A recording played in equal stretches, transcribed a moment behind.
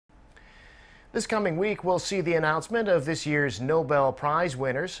This coming week, we'll see the announcement of this year's Nobel Prize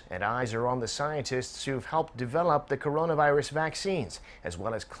winners, and eyes are on the scientists who've helped develop the coronavirus vaccines, as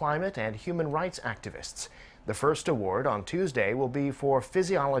well as climate and human rights activists. The first award on Tuesday will be for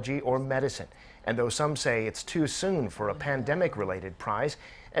physiology or medicine, and though some say it's too soon for a pandemic-related prize,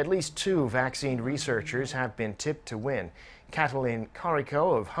 at least two vaccine researchers have been tipped to win. Katalin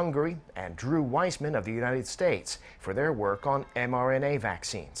Kariko of Hungary and Drew Weissman of the United States for their work on mRNA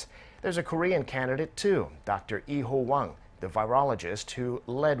vaccines. There's a Korean candidate too, Dr. Ho-wang, the virologist who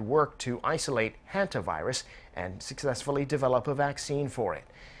led work to isolate hantavirus and successfully develop a vaccine for it.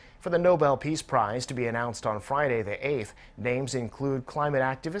 For the Nobel Peace Prize to be announced on Friday the 8th, names include climate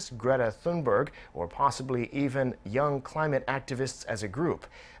activist Greta Thunberg or possibly even young climate activists as a group.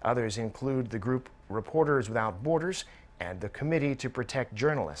 Others include the group Reporters Without Borders and the Committee to Protect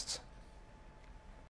Journalists.